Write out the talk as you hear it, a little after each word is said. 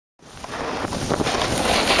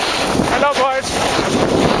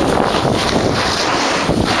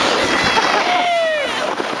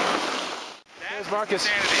focus.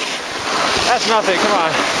 Insanity. That's nothing, come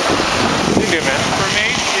on. You can do it, man. For me,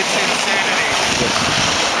 it's insanity.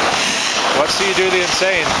 What do you do the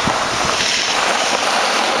insane?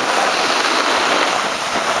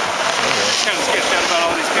 Just kind of sketched out about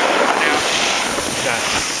all these people coming down. Yeah.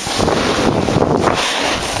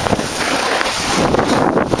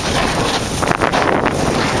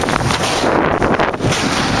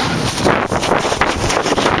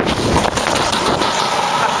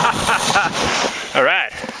 All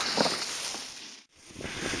right.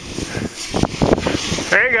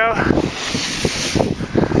 There you go.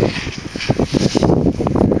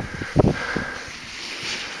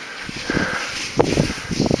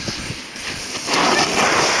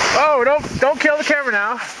 Oh, don't kill the camera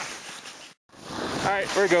now. All right,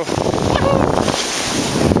 where we go.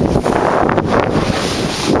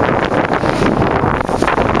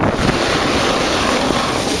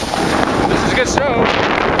 This is a good show.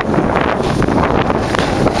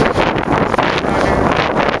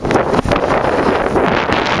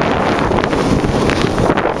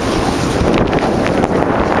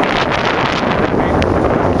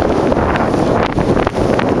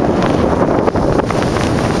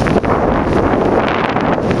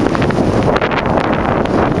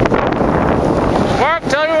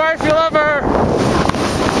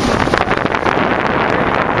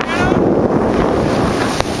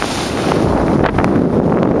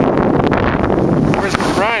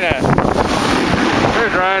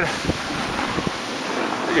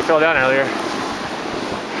 You fell down earlier.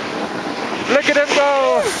 Look at him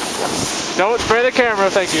go! Don't spray the camera,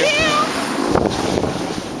 thank you.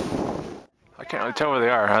 I can't really tell where they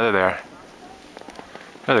are. Oh, there they are.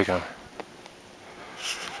 There they come.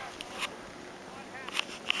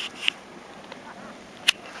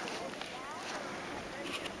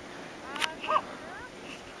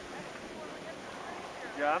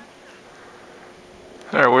 Good job.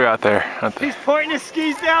 They're way out there, aren't they? He's pointing his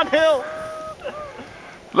skis downhill.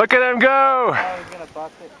 Look at him go! Oh, he's gonna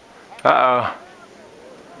bust it. Uh-oh.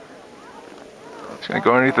 He's gonna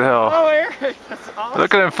go underneath the hill. Oh, Eric, that's awesome.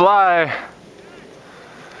 Look at him fly.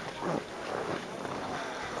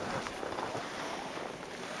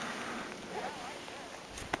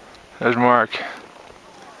 There's Mark.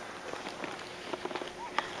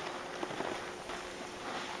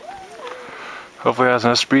 Hopefully he has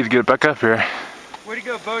enough speed to get back up here. Way to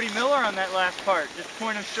go, Bodie Miller, on that last part. Just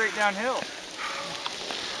point him straight downhill.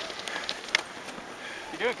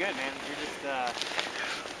 You're doing good, man. You're just,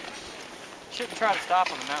 shouldn't try to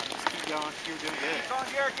stop on the mountain. Just keep going. You're doing good. Keep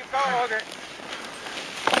going, Garrett. Keep going, Holger.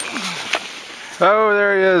 Oh,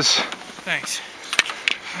 there he is. Thanks.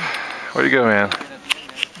 Where'd you go, man?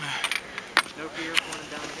 No fear pointing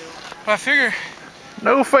downhill. Well, I figure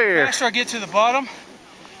No fear. after I get to the bottom,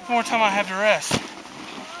 the more time I have to rest.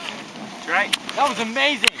 That's right. That was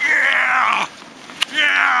amazing. Yeah!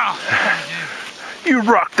 Yeah! You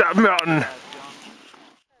rocked that mountain.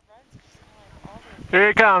 Here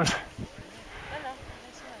he comes.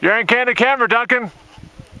 You're in candid camera, Duncan. Well,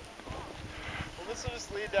 this will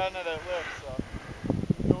just lead down to that lip, so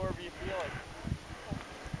go wherever you feel like.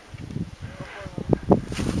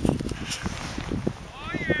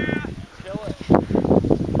 Oh yeah! Kill it.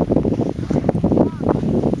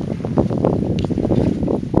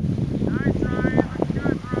 Nice, Ryan. Looking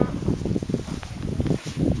good, bro.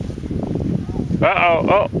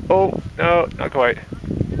 Uh-oh. Oh, no, not quite.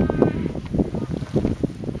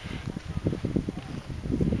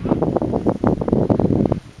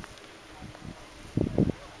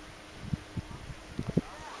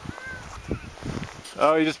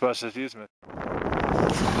 Oh, you just busted. You just missed.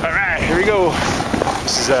 All right, here we go.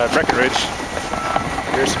 This is Breckenridge.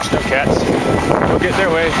 Here's some snowcats. We'll get their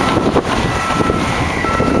way.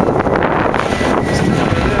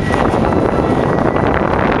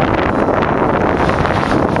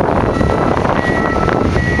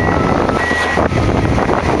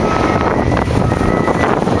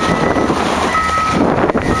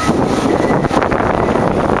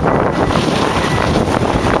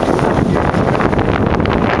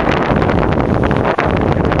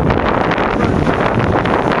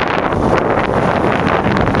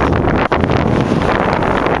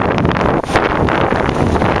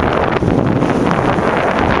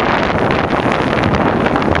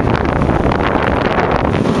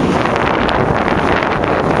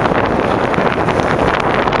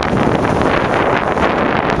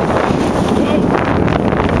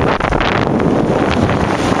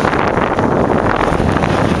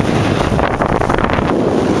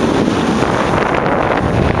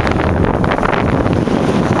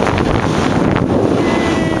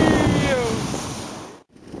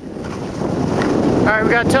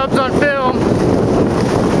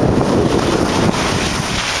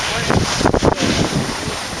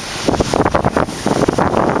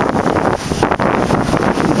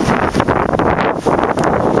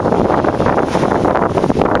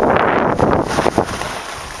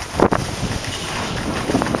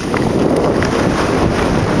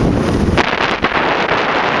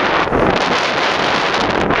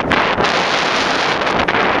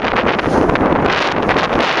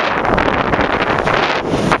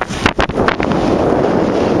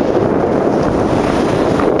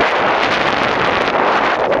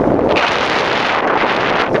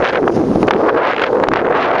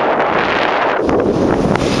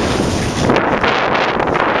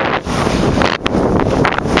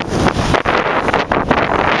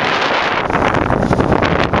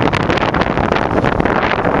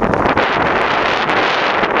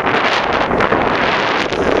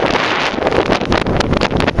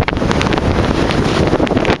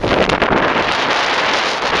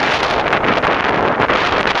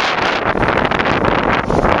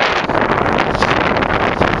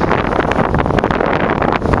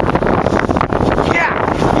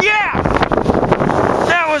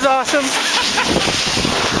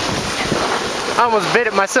 almost bit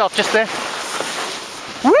it myself just then.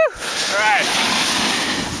 Woo! All right.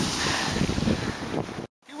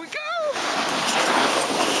 Here we go!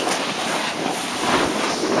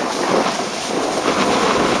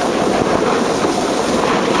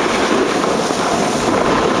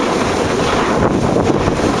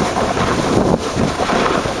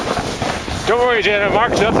 Don't worry, Jenna.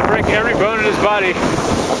 Mark's up to break every bone in his body.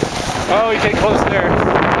 Oh, you get close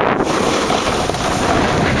there.